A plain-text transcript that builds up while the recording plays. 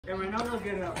And right now they'll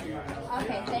get it up for you.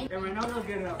 Okay, thank you. And right now they'll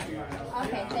get it up for you.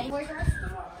 Okay, thank you.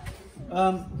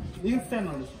 You can stand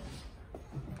on this.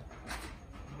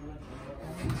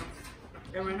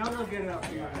 And right now they'll get it up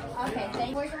for you. Okay,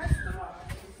 thank you.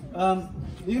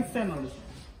 You can stand on this.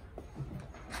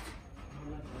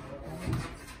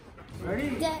 Ready?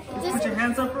 Put your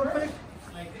hands up real quick.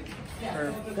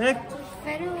 Perfect.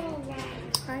 Federal law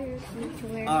requires me to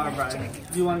wear All right.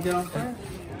 Do you want to get on fire?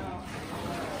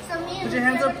 Put your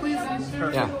hands up, please.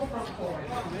 Perfect. Yeah.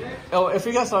 Oh, if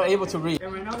you guys are able to read.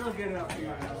 And right now they'll get it up for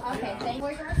you. Okay, thank you.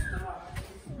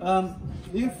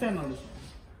 You can stand on this.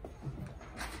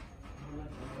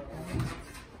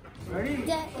 Ready?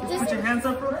 Put your hands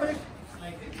up real quick.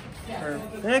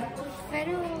 Perfect.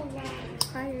 Federal law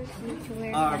requires me to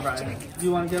wear All right. Do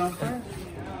you want to get on fire?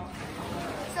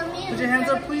 Put your hands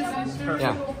up, please. Perfect.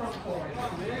 Yeah.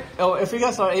 Oh, if you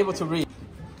guys are able to read.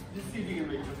 Just see if you can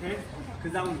reach, okay?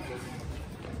 Because that one's good.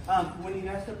 When you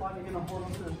guys step on, you're going to hold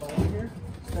on to this ball here.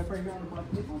 Step right here on the bottom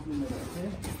of the middle, okay?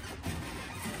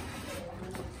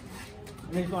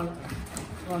 And then you want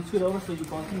to scoot over so you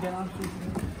both can get on.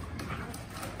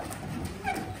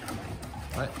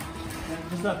 What? And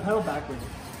just pedal backwards.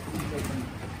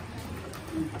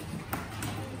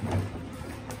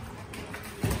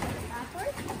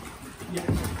 Backwards? Yeah.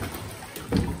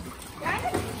 Got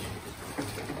it?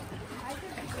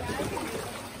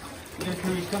 You guys can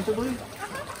reach comfortably?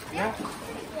 Yeah?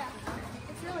 Yeah.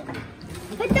 It's really good.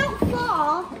 But don't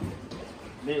fall.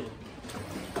 Maybe.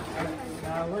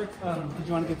 Work. Did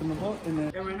you want to get them a boat? And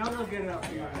then. And right now they'll get it up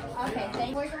for you. Okay,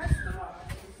 thank you.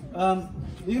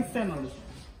 You can stand on this.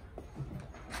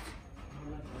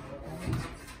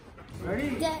 Ready?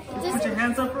 Put your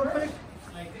hands up real quick.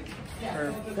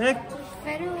 Perfect.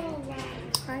 Federal law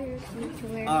requires me to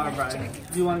wear All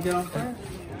right. Do you want to get on fire?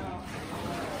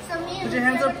 Put your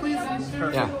hands up, please.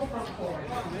 Perfect. Yeah.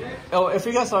 Oh, if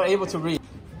you guys are able to read.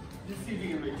 Just see if you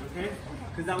can reach, okay?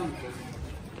 Because that one's good.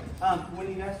 When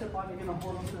you guys step on, you're going to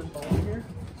hold on to this ball here.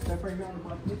 Step right here on the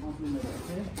bottom of the middle,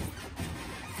 okay?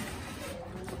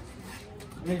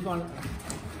 And then you want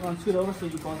to scoot over so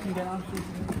you both can get on.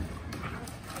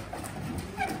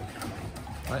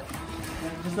 What?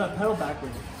 And just pedal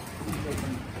backwards.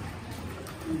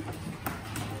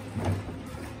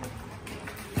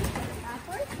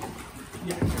 Backwards?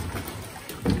 Yeah.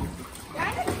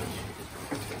 Got it?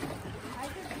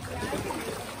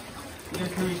 You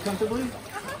guys can reach comfortably?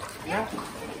 Yeah?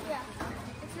 Yeah.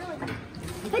 It's really good.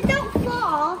 But don't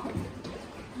fall.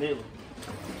 Maybe.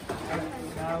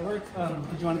 Work.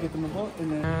 Did you want to get them a boat?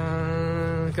 And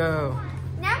then. Go.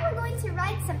 Now we're going to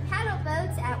ride some paddle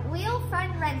boats at Wheel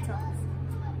Fun Rentals.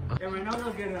 And right now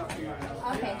they'll get it up for you.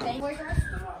 Okay, thank you.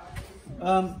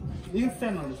 You can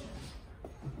stand on this.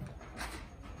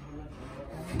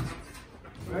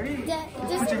 Ready?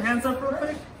 Put your hands up real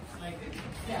quick.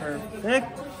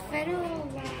 Perfect. Federal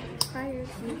law requires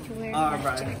me to wear All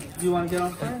right. Do you want to get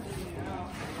on fire?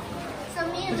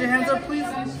 Put your hands up, please.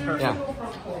 Perfect. Yeah.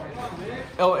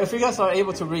 Oh, if you guys are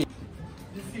able to read.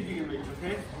 Just see if you can reach,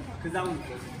 okay? Because that one's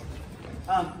good.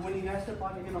 When you guys step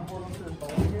on, you're going to hold on to this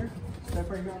ball here. Step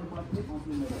right here on the bottom of the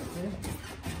middle, okay?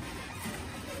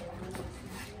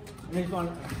 And then you want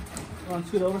to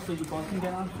scoot over so you both can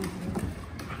get on.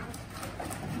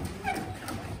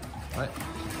 What?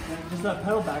 And just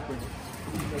pedal backwards.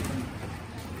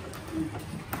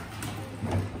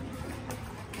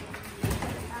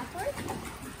 Backwards?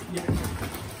 Yeah.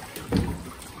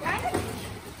 Got it?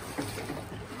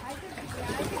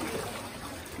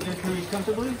 You guys can reach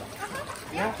comfortably?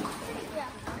 Yeah? Yeah.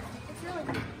 It's really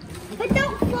good. But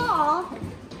don't fall.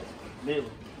 Maybe.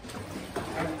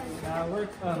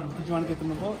 Work. Did you want to get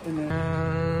them a boat? And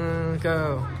then.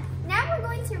 Go. Now we're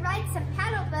going to ride some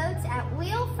paddle boats at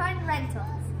Wheel Fun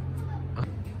Rentals.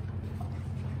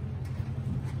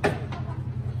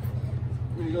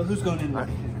 There you go. Who's going in? All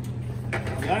right.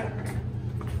 You got it?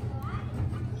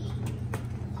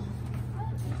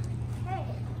 Hey.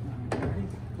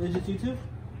 Is it you two?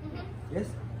 Yes?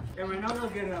 And right now they'll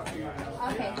get it up for you.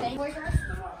 Okay, thank you.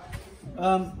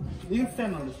 You can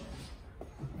stand on this.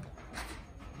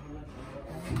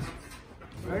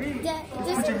 Ready?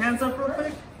 Put your hands up real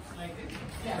quick.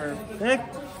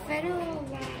 Perfect. Federal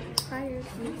law requires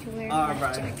me to wear All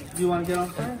right. Do you want to get on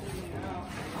fire?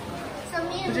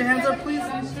 Put your hands up, please.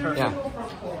 Perfect. Yeah.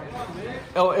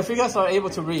 Oh, if you guys are able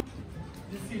to read.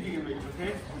 Just see if you can reach,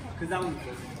 okay? Because that one's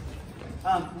good.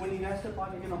 When you guys step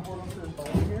on, you're going to hold on to this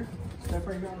ball here. Step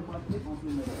right here on the bottom of the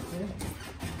middle, okay?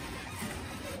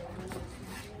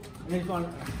 And then you want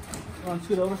to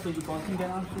scoot over so you both can get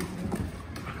on.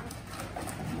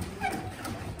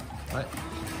 What?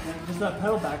 And just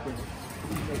pedal backwards.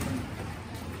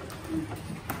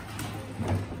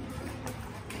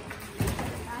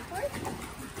 Backwards?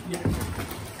 Yeah.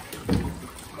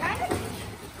 Got it?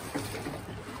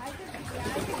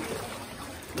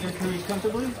 You guys can reach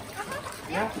comfortably?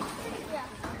 Yeah? Yeah.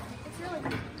 It's really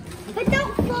good. But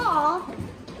don't fall.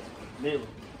 Maybe.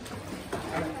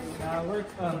 Did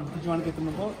you want to get them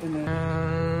a boat? And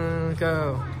then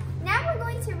Go. Now we're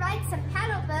going to ride some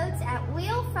paddle boats at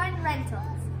Wheel Fun Rentals.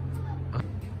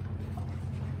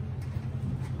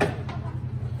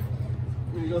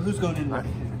 there you go. Who's going in there?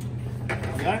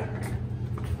 You got it?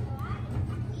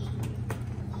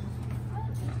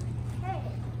 Hey.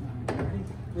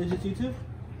 There's just you two?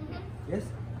 Yes?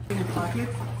 In your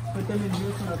pockets, put them in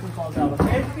here so nothing falls out,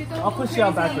 okay? I'll push you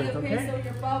out backwards, okay? So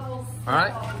your bubbles. All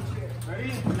right.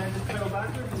 Ready? And then just pedal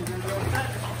backwards and you're going to go set.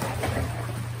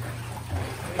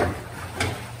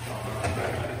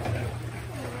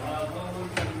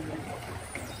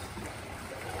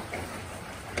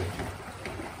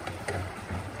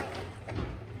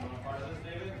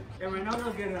 And right now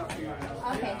they'll get it out for you.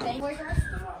 Okay, thank you.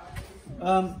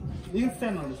 You can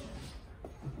stand on this.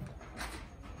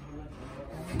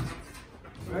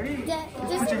 Ready? Yeah,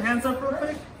 Put your hands up real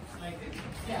quick.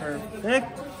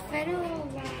 Perfect. I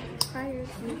don't require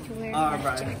you to wear All that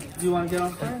right. jacket. Do you want to get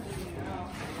on first?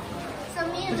 So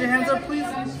me and Put your hands up, please.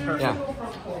 Perfect. Yeah.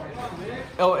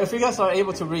 Oh, if you guys are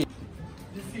able to read.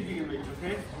 Just see if you can reach,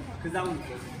 okay? Because that one's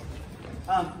good.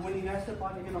 When you guys step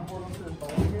on, you're going to hold on to the ball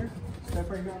here. Step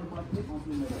right here on the block table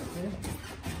in the middle, okay?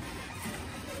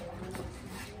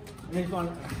 And then you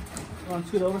want to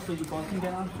scoot over so you both can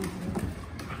get on.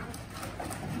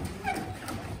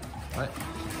 Right.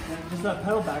 And just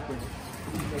pedal backwards.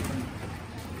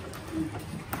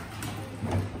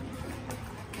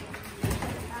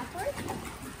 backwards?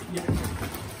 Yeah.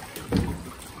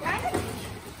 Got it?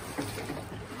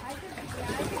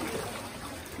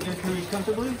 You guys can reach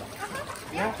comfortably?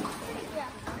 Yeah? Yeah.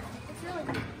 It's really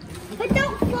good. But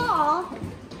don't fall.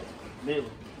 Maybe.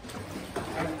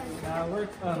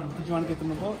 Did you want to get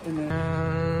them a boat? And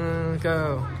then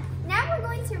Go. Now we're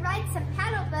going to ride some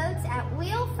paddle boats at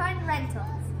Wheel Fun Rentals.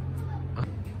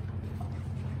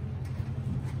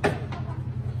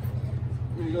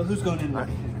 there you go. Who's going in there?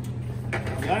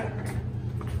 You got it?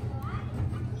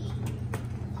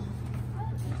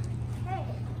 Hey.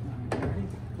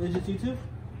 There's just you two?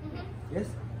 Yes?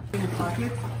 In your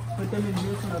pockets, put them in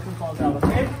here so nothing falls out,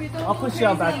 okay? I'll push you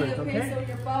out backwards, okay? So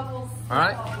your bubbles. All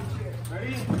right.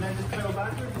 Ready? And then just pedal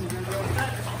backwards and you're going to go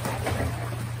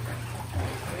set.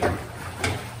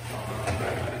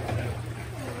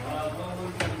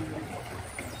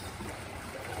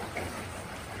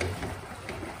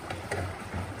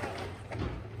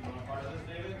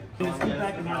 Just get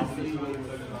back and have a seat.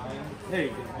 There you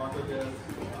go.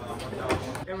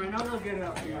 And right now they'll get it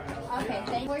out for you. Okay,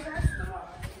 thank you.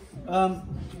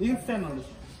 You can stand on this.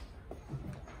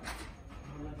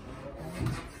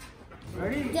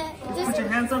 Ready? Yeah, Put your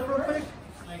hands up real quick.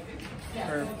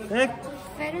 Perfect.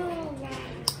 I don't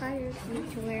require you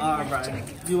to wear All that right.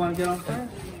 jacket. Do you want to get on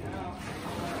first?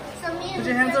 So me and Put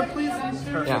your hands up, please.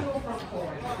 Perfect. Yeah.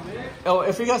 Oh,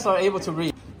 if you guys are able to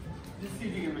read. Just see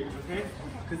if you can reach, okay?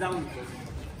 Because that one's good.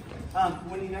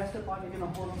 When you guys step on, you're going to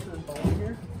hold on to the ball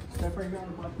here. Step right here on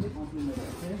the block table in the middle,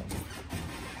 okay?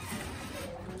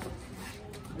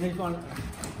 And then you want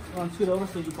to scoot over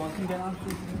so you both can get on.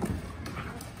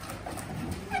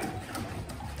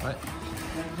 Right.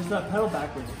 And just pedal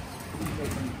backwards.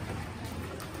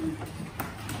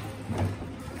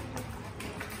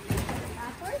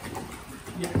 backwards?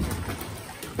 Yeah.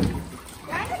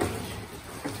 Got it?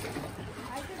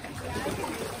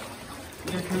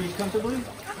 You guys can reach comfortably?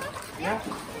 Yeah?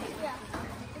 Yeah.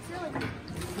 It's really good.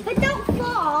 But don't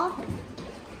fall.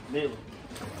 Maybe.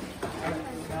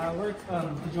 Did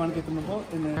you want to get them a boat?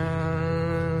 And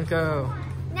then Go.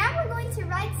 Now we're going to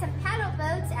ride some paddle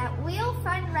boats at Wheel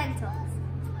Fun Rentals.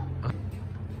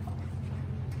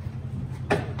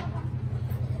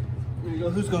 there you go.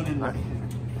 Who's going in there?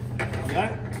 You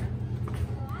got it?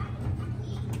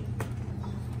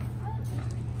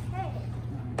 Hey.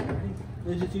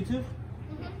 There's just you two?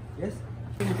 Yes?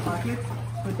 In your pockets,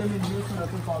 put them in here so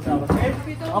nothing falls out, okay?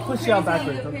 I'll push you out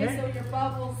backwards, okay? So your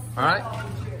bubbles. All right.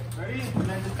 Ready? And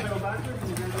then just pedal backwards and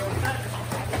you're going to go set.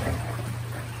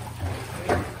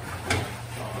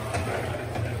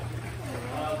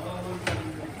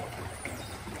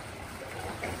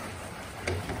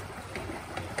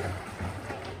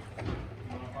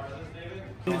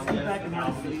 Just get back and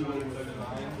have a seat.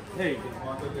 There you go.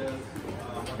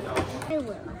 I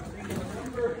will.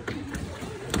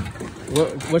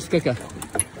 What's kicker?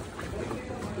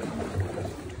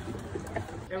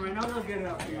 And right now they'll get it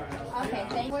out for you. Okay,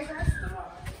 thank you.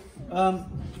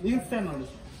 You can stand on this.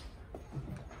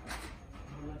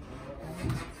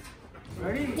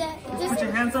 Ready? Put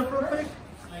your hands up real quick.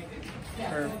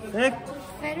 Perfect.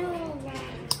 Federal law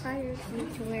requires you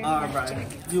to wear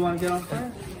Alright. Do you want to get on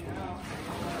first?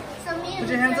 So me Put and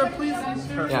your hands up, please.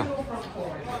 Perfect.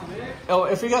 Yeah. Oh,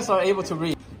 if you guys are able to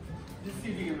read. Just see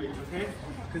if you can reach, okay?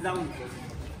 Because that one's good.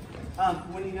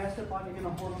 When you guys step on, you're going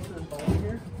to hold on to this ball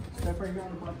here. Step right here on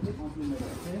the bottom of the table,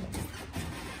 okay?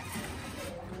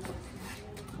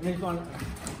 And then you want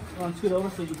to scoot over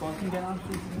so you both can get on,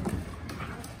 please.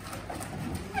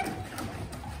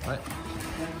 Right.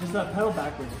 Yeah, just pedal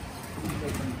backwards.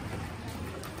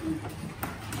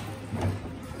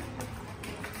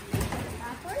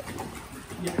 backwards.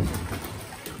 Yeah.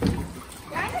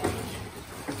 Right?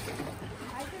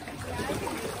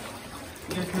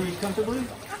 You guys can reach comfortably?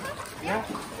 Yeah?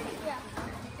 Yeah.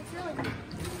 It's really good.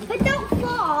 But don't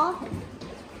fall.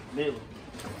 Maybe.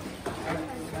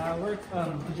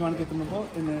 Did you want to get them a boat?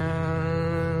 And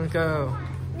then... Go.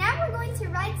 Now we're going to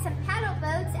ride some paddle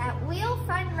boats at Wheel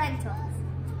Fun Rentals.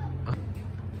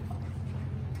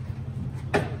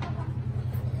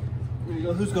 There you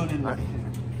go. Who's going in? All right.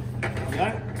 You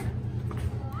got it?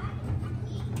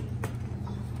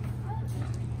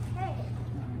 Hey.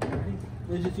 Ready?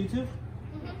 Is it you two?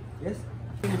 Yes?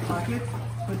 In your pockets,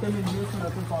 put them in here so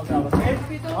nothing falls out, okay?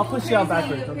 I'll push you out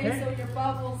backwards, okay? So your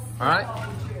bubbles. All right.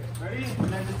 Ready? And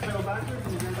then just pedal backwards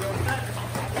and you're going to go set.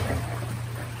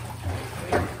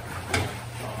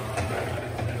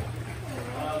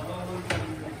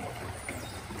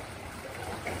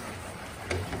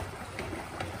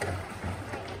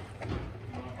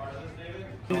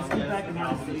 Just get back and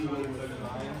have a seat.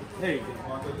 There you go.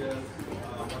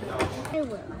 I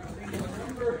will.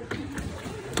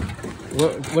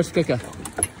 What's quicker?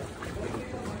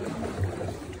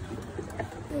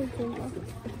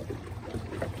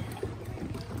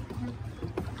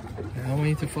 I want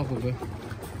you to follow, bro.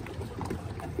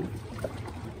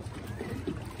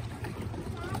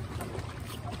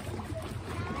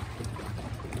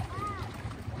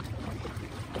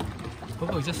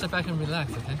 Bobo, just sit back and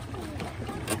relax, okay?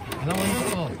 I don't want you to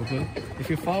fall, Bobo. If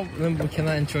you fall, then we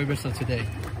cannot enjoy yourself today.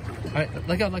 Alright,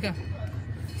 let go.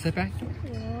 Sit back.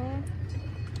 Yeah.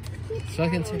 So I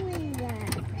can see. Doing that.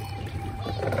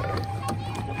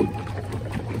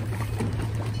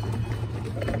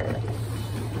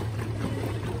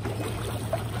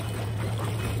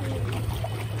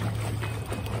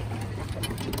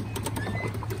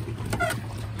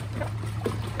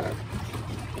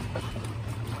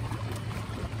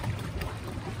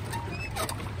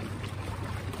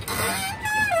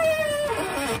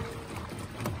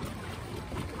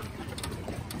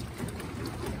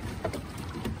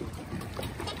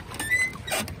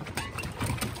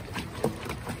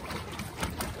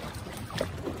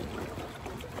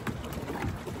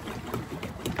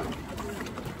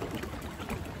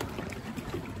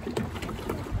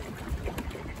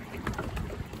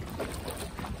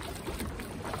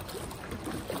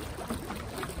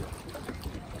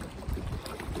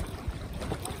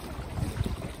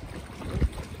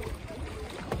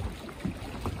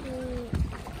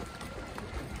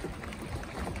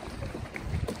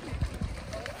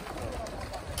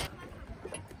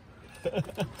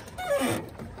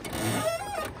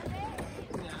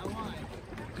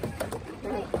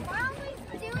 Why don't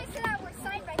we do it so that we're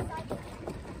side by side?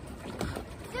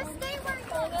 Just stay where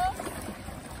you're going.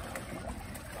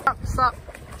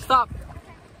 Stop.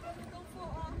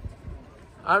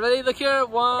 Alright, ready? Look here.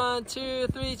 1, 2,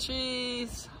 3,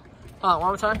 cheese. One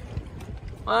more time.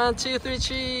 1, 2, 3,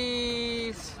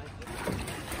 cheese.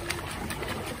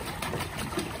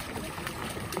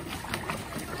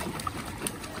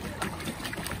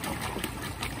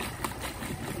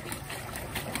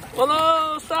 Oh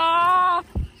no, stop!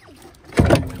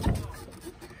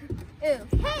 Ooh.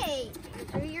 Hey!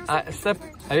 Step.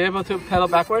 Are you able to pedal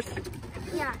backwards?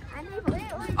 Yeah, I'm able to.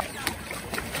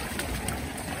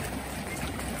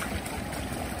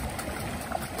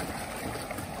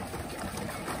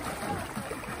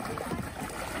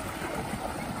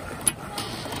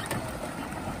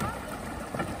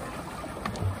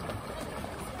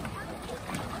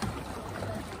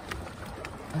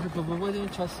 But why don't you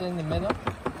try staying in the middle?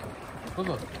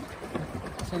 Boo-boo.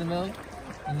 Stay in the middle,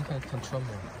 and you can control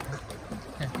more.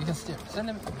 Here, you can steer. Do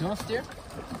you want to steer?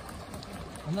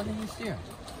 I'm letting you steer.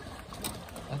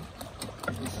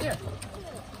 You steer.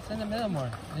 Stay in the middle more,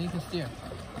 and you can steer.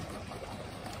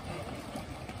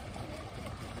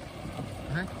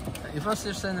 Okay? If I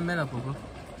steer, stay in the middle, boo-boo.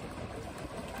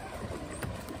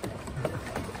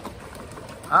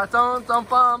 Don't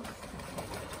bump.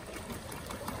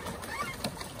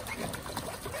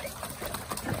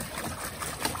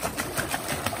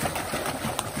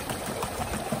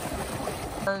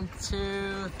 1,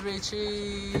 2, 3,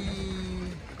 cheese.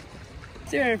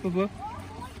 Steer, boo boo.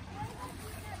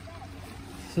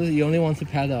 So you only want to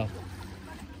paddle.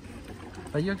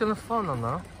 But you're gonna fall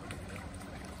now.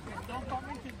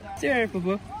 Steer, boo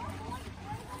boo.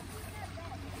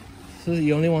 So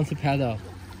you only want to paddle.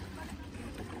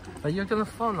 But you're gonna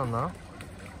fall now.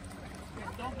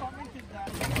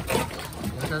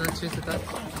 Choose the duck.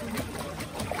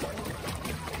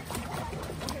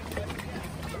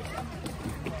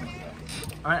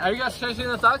 Alright, are you guys chasing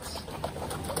the ducks?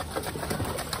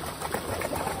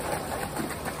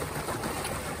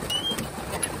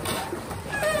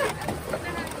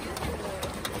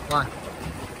 Why?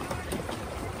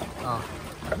 Oh,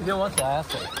 you didn't want to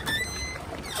ask it.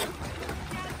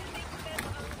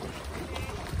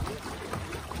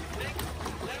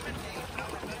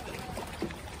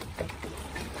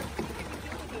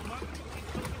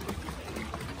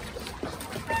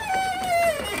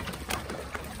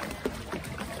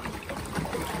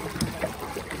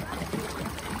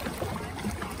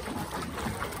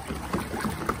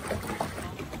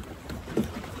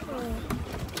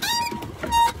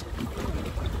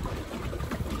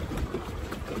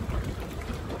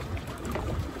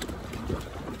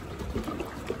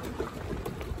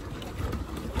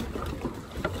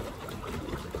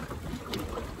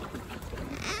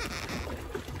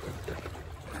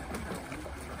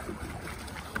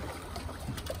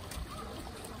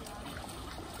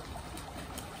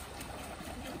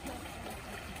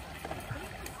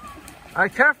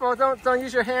 Alright, careful, don't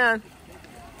use your hand.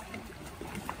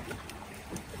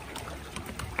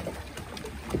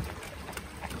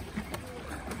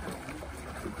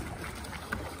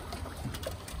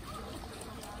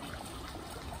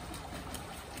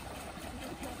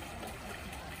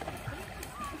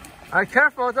 Alright,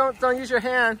 careful, don't use your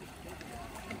hand.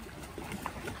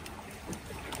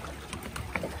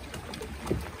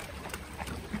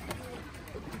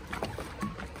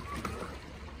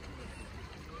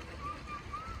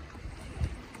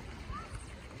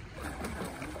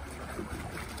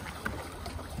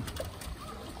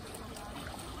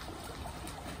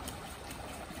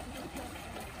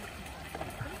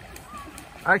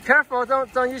 Alright, careful,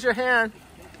 don't use your hand.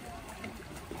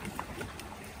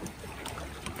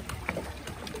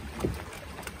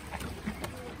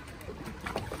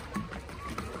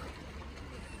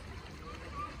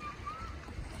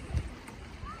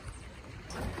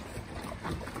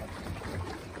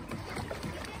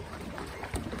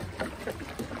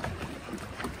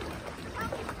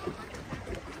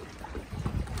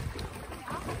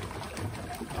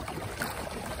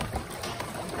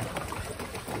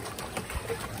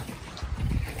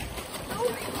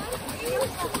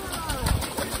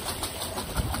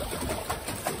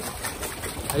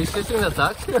 Are you chasing the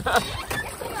duck?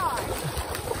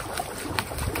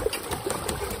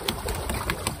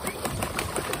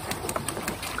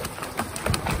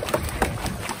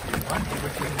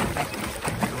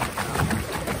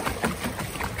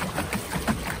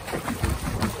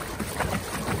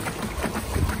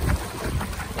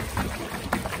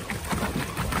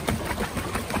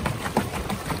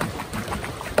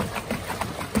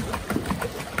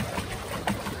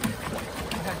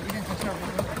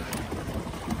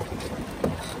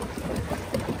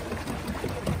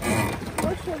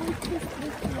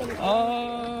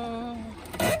 Oh.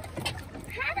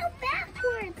 Paddle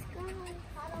backwards, We're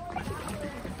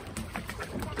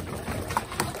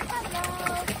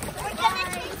gonna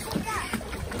chase the duck.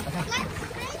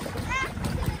 Let's race back to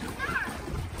the start.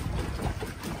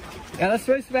 Yeah, let's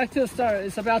race back to the start.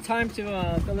 It's about time to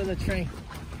go to the train.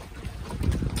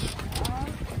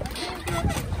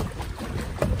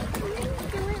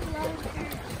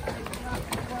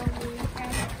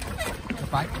 The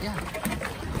bike? Yeah.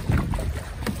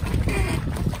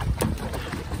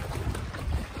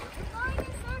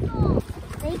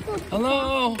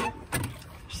 Hello!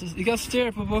 You got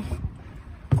steer, boo boo.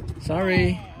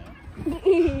 Sorry. I guess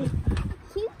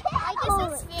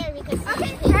it's fair because.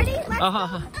 Okay, ready? Let's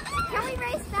go. Can we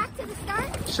race back to the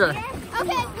start? Sure. Okay,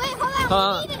 wait, hold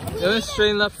on. We need to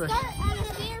straighten up first. start at a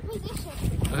fair position.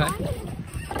 Okay.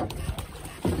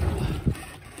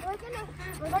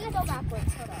 We're gonna go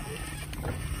backwards.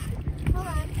 Hold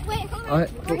on. Wait, hold on.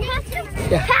 Okay. We're gonna have to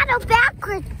Yeah. Paddle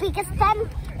backwards because then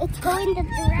it's going the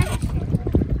direction.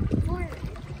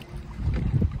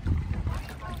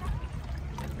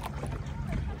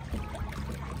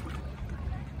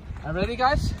 Are you ready,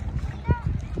 guys?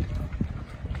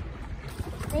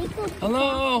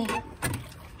 Hello!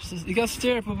 You got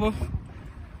steer, boo boo.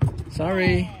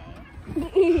 Sorry. I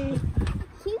guess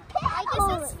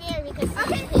it's fair because.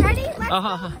 Okay, ready? Let's go.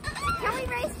 Uh-huh. Can we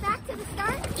race back to the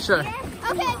start? Sure. Yeah?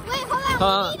 Okay, wait, hold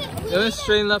on. We need to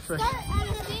straighten up first. Start at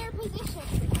the stair position.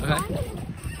 Okay.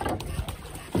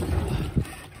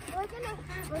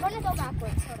 We're gonna go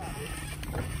backwards.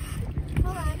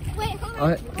 Hold on. Wait, hold on.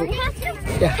 Okay. We're gonna have to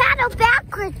Paddle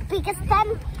backwards because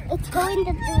then it's going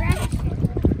the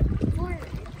direction forward.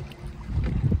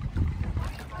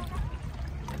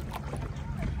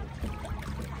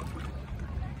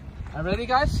 Are you ready,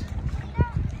 guys?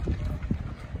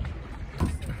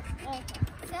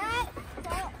 Set,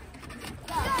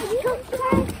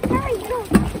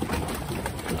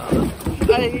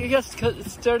 You guys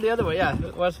steer the other way. Yeah.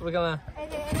 We're gonna. and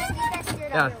then you guys steer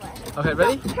it Yeah. other way. Okay.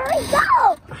 Ready? Hurry,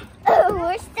 go! Oh,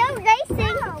 we're still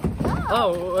racing.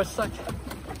 Oh, we're stuck.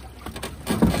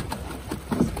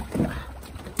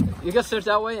 You guys steer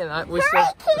that way, and we steer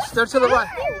to the right.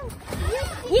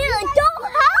 You don't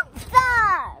help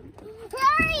them.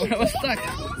 Hurry! We're stuck.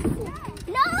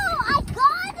 No, I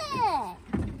got it.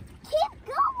 Keep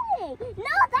going.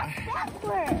 No, that's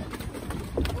backwards.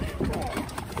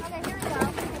 Okay, here we go.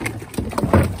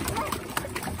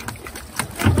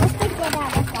 Let's get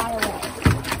out of the way.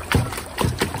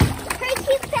 Hurry,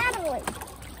 keep paddling.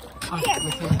 Here,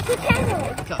 keep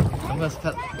paddling. Go. Let's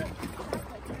pedal.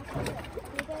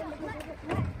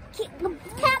 Keep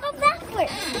paddle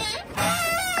backwards.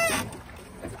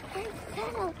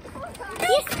 Paddle.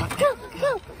 Yes, go.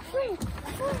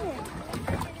 Forward.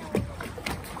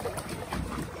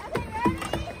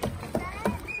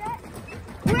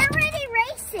 We're already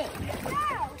racing.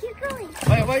 Keep going.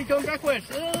 Wait, why are you going backwards?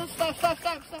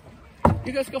 Stop.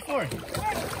 You guys go forward.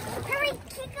 Hurry,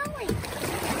 keep going.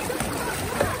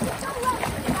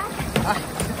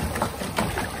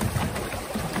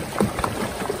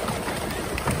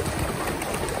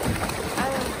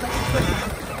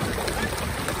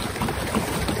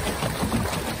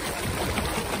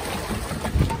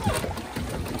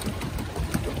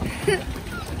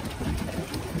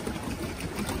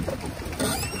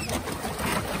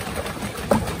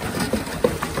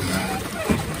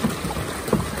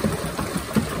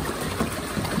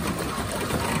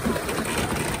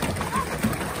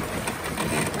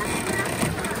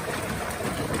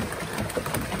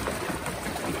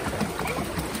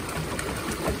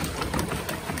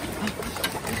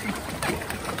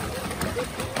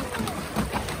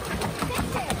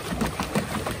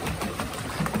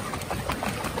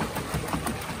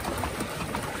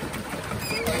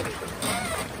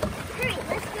 Hurry,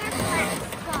 let's grab the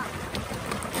last spot.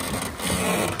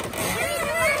 Hurry,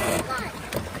 the last spot.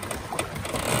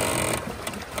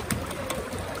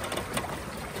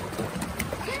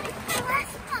 Hurry, the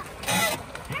last spot.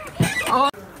 Oh.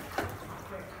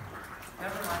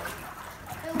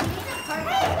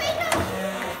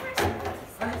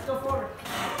 Let's go forward.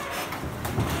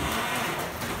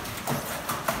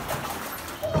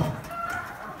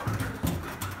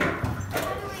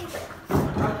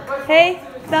 Hey,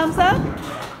 thumbs up.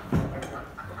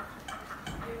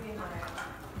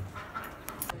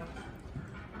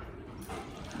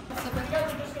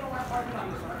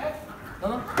 No,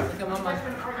 look at mama. No,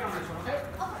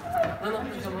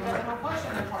 look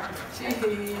at mama.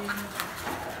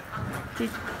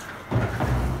 Cheese.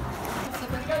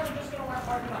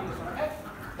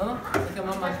 No, look at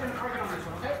mama.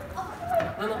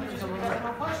 No, look at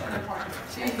mama.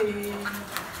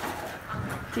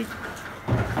 Cheese.